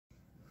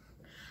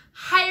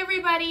Hi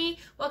everybody,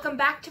 welcome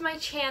back to my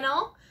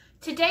channel.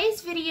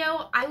 Today's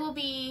video I will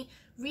be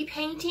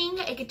repainting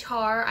a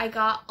guitar I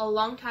got a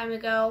long time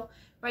ago.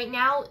 Right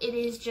now it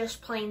is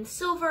just plain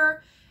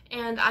silver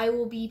and I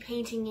will be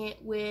painting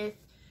it with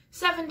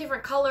 7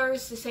 different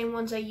colors, the same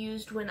ones I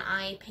used when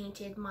I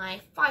painted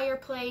my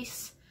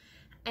fireplace.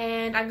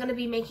 And I'm going to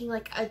be making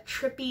like a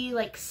trippy,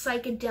 like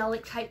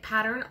psychedelic type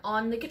pattern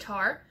on the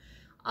guitar.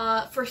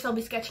 First I'll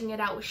be sketching it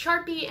out with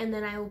Sharpie and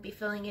then I will be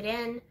filling it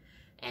in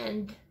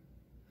and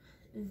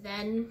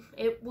then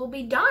it will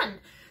be done.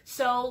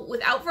 So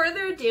without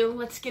further ado,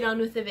 let's get on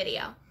with the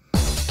video.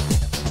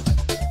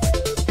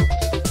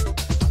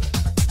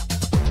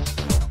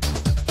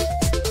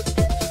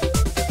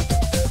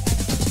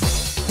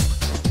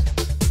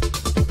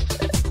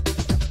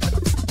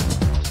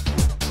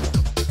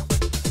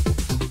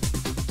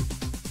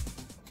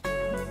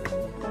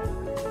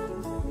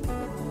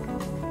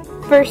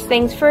 First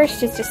things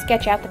first is to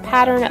sketch out the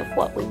pattern of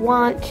what we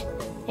want.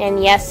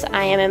 And yes,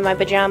 I am in my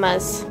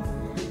pajamas.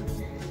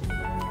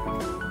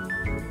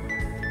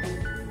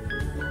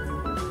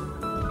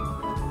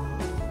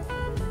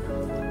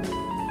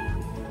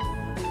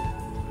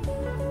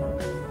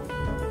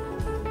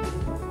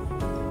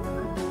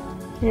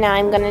 Now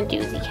I'm going to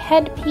do the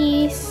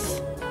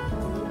headpiece.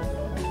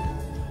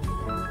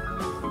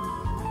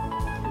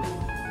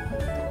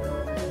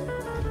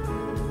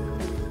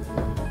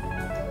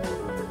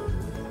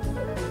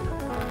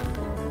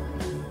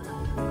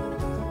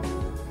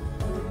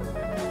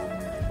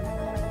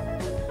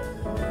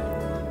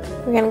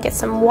 We're going to get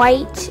some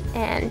white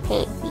and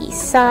paint the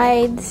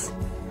sides,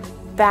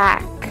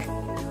 back,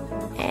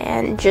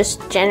 and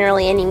just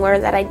generally anywhere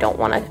that I don't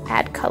want to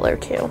add color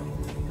to.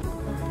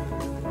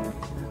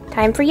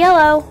 Time for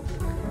yellow.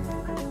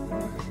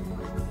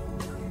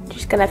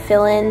 Just gonna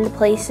fill in the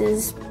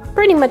places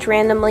pretty much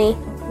randomly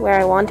where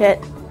I want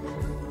it.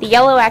 The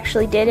yellow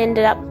actually did end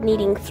up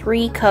needing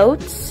 3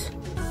 coats,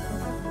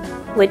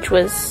 which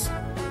was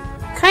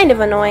kind of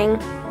annoying,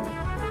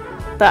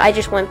 but I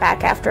just went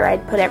back after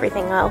I'd put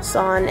everything else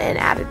on and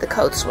added the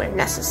coats where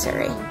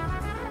necessary.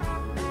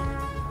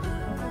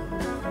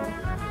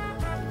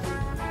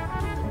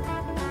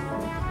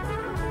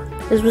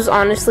 This was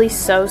honestly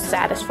so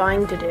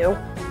satisfying to do.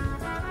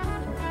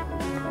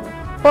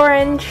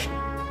 Orange.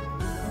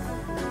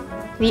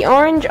 The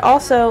orange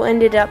also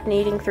ended up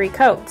needing 3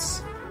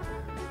 coats.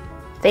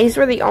 These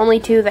were the only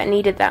 2 that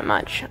needed that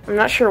much. I'm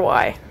not sure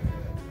why.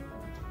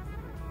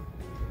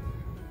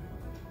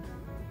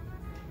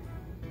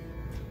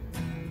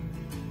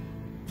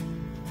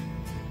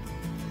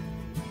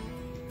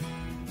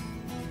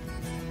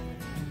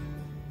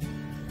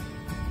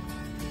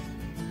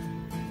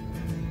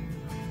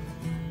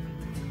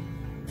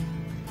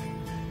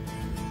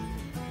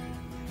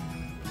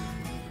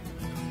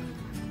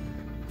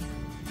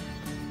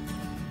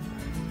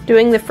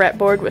 Doing the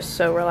fretboard was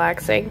so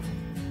relaxing.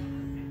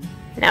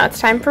 Now it's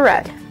time for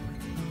red.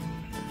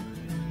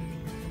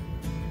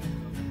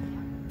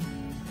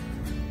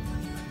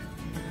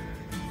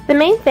 The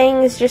main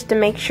thing is just to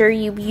make sure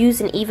you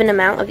use an even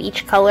amount of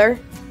each color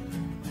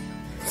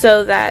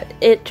so that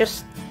it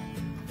just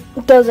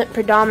doesn't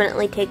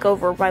predominantly take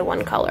over by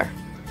one color.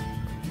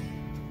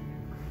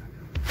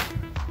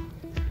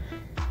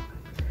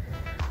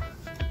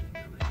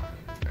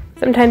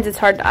 Sometimes it's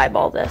hard to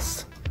eyeball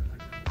this.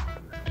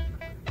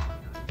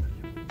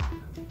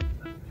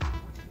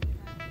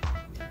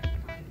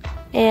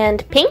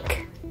 And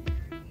pink.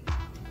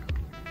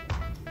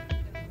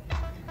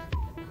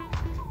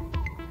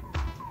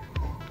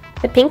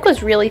 The pink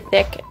was really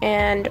thick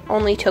and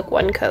only took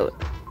 1 coat.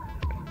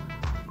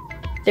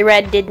 The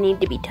red did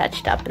need to be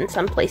touched up in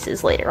some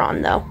places later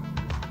on though.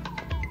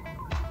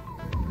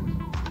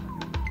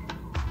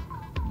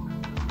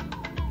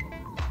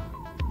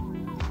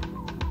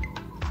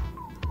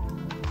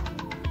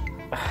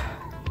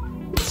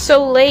 It's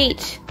so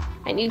late.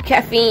 I need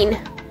caffeine.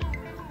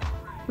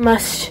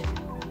 Must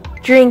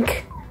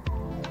drink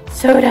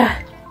soda.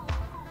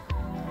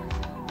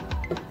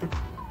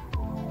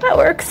 That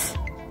works.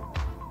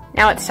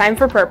 Now it's time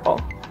for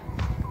purple.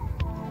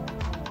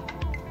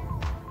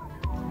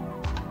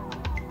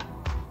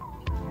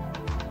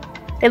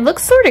 It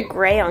looks sort of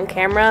gray on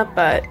camera,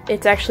 but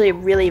it's actually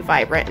really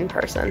vibrant in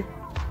person.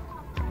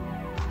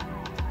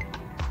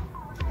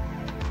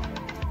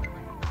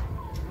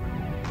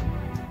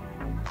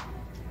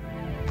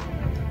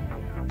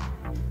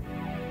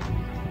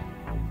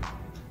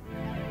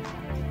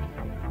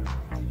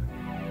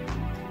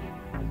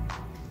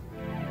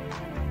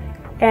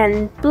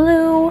 And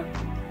blue.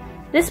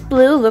 This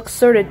blue looks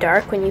sort of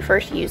dark when you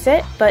first use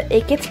it, but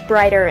it gets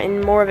brighter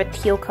and more of a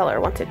teal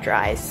color once it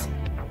dries.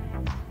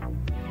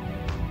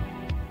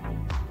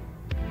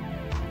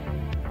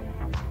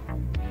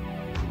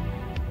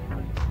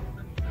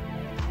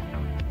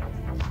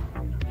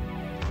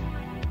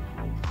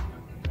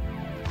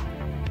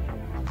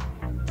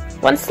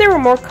 Once there were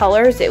more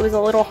colors, it was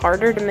a little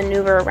harder to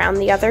maneuver around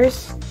the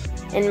others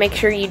and make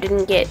sure you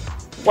didn't get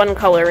one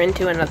color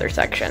into another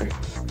section.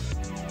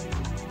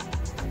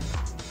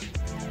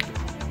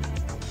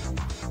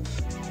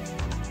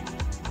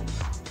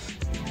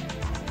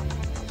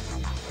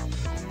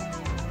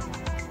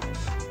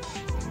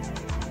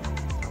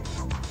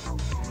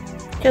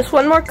 Just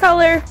one more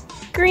color.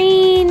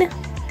 Green.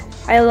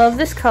 I love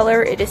this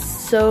color. It is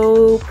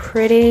so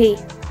pretty.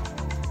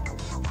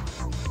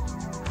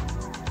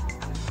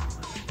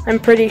 I'm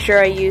pretty sure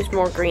I used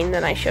more green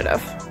than I should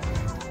have.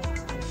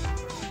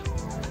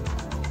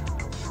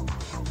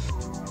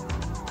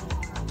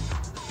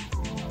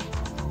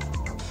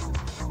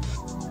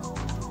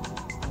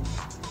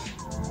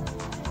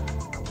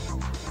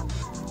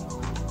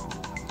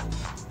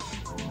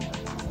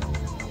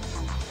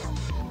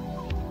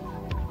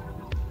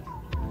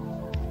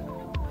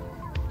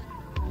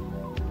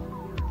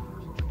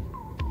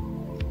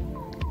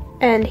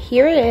 And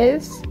here it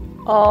is,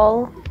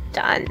 all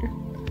done.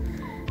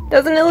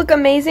 Doesn't it look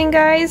amazing,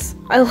 guys?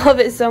 I love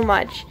it so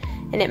much.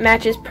 And it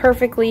matches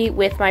perfectly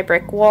with my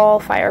brick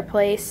wall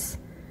fireplace.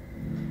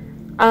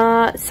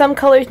 Some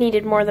colors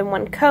needed more than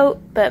one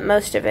coat, but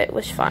most of it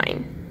was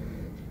fine.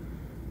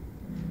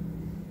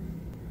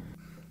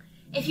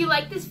 If you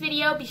like this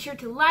video, be sure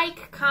to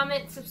like,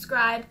 comment,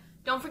 subscribe.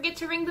 Don't forget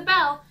to ring the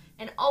bell,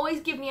 and always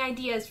give me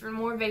ideas for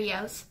more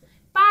videos.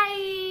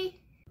 Bye!